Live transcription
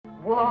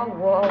War,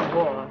 war,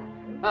 war.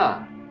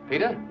 Ah,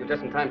 Peter, you're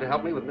just in time to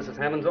help me with Mrs.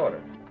 Hammond's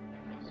order.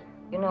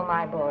 You know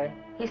my boy.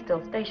 He's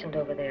still stationed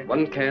over there.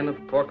 1 can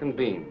of pork and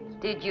beans.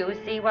 Did you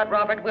see what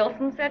Robert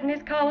Wilson said in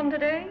his column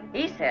today?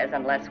 He says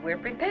unless we're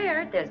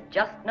prepared, there's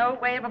just no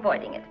way of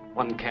avoiding it.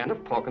 1 can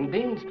of pork and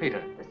beans,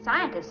 Peter. The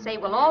scientists say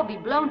we'll all be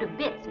blown to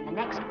bits in the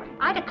next one.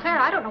 I declare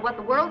I don't know what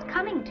the world's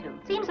coming to.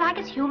 Seems like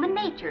it's human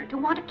nature to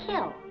want to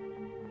kill.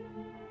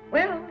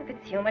 Well, if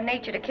it's human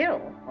nature to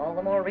kill, all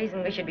the more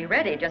reason we should be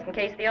ready just in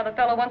case the other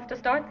fellow wants to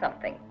start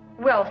something.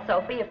 Well,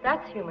 Sophie, if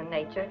that's human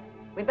nature,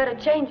 we better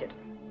change it,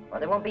 or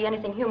there won't be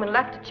anything human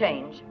left to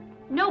change.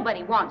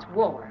 Nobody wants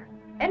war.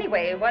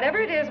 Anyway, whatever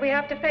it is we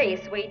have to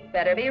face, we'd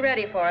better be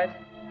ready for it.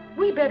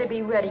 We better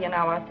be ready in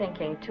our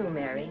thinking, too,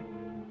 Mary.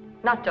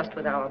 Not just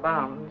with our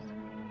bombs.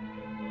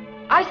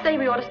 I say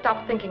we ought to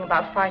stop thinking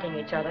about fighting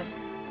each other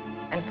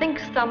and think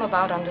some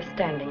about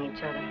understanding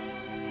each other.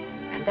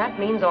 And that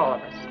means all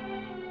of us.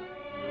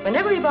 When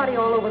everybody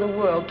all over the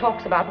world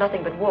talks about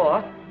nothing but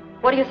war,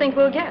 what do you think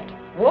we'll get?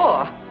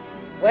 War.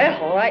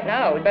 Well, right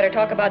now, we'd better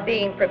talk about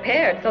being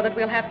prepared so that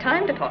we'll have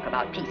time to talk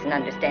about peace and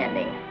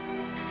understanding.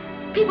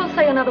 People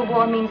say another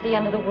war means the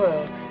end of the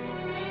world.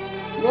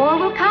 War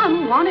will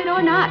come, want it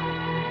or not.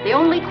 The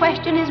only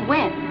question is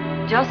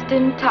when. Just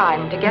in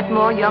time to get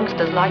more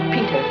youngsters like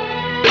Peter.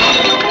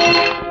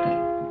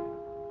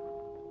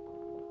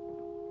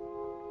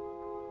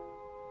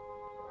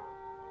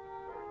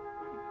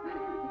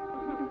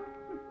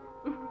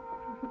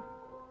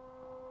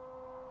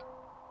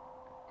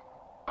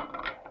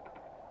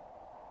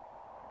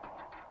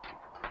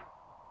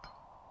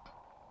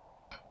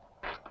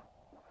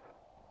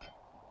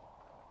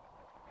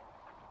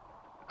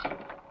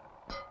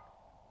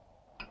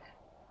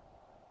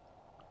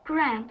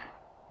 Gramp,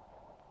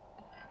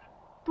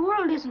 the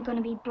world isn't going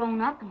to be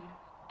blown up and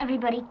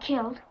everybody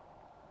killed.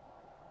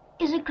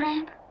 Is it,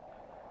 Gramp?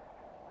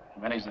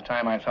 Many's the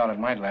time I thought it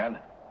might, lad.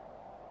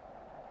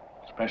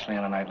 Especially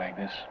on a night like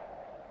this.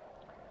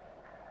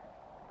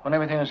 When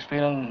everything is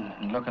feeling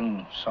and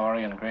looking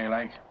sorry and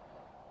gray-like.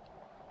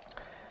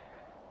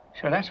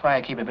 Sure, that's why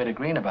I keep a bit of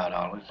green about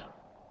always.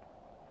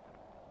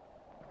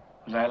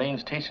 It was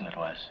Eileen's teaching, it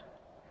was.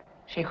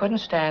 She couldn't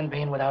stand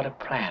being without a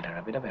plant or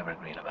a bit of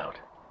evergreen about.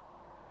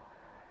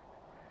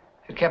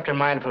 It kept her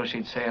mindful,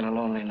 she'd say, on a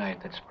lonely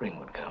night that spring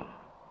would come.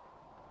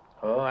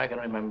 Oh, I can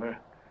remember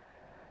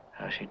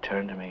how she'd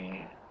turn to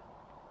me,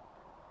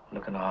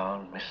 looking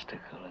all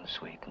mystical and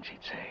sweet, and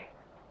she'd say,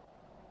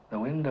 "The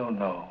wind don't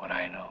know what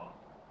I know,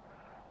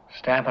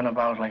 stamping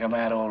about like a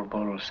mad old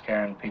bull,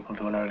 scaring people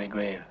to an early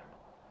grave.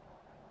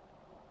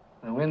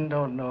 The wind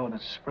don't know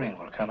that spring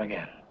will come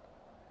again,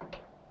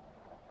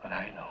 but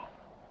I know.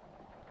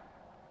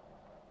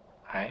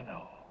 I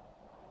know."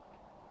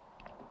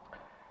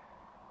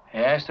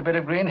 Yes, the bit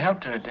of green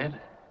helped her, it did.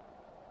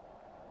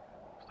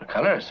 It's the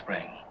color of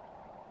spring.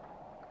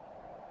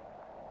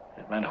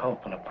 It meant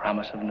hope and a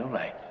promise of new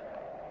life.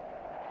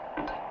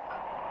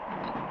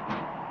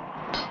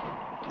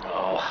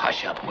 Oh,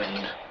 hush up,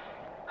 wind.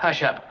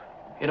 Hush up.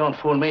 You don't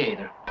fool me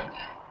either.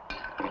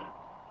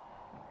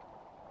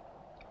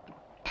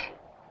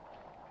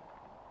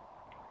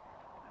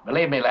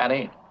 Believe me,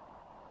 laddie,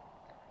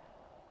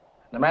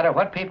 no matter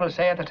what people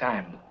say at the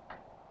time,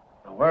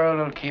 the world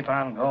will keep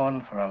on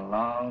going for a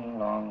long,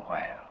 long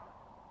while.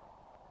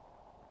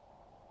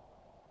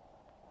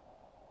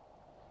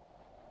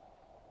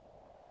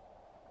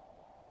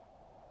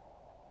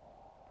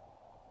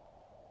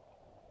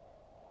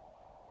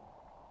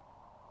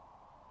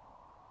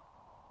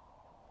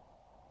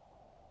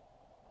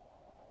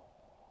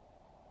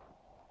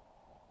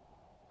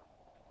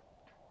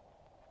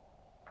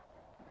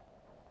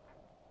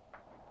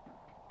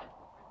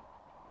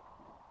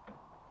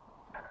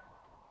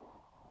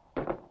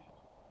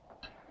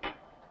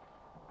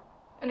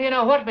 And you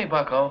know what, me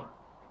bucko?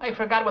 I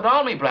forgot with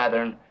all me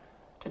blathering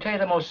to tell you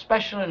the most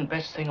special and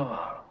best thing of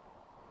all.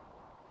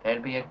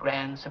 There'll be a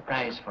grand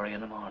surprise for you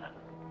in the morning.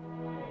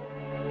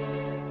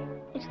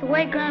 It's the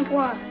way Gramp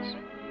was,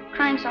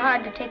 trying so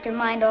hard to take your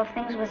mind off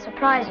things with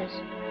surprises.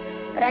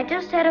 But I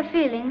just had a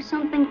feeling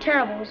something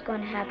terrible was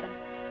going to happen.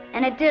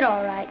 And it did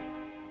all right,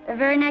 the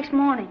very next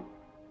morning.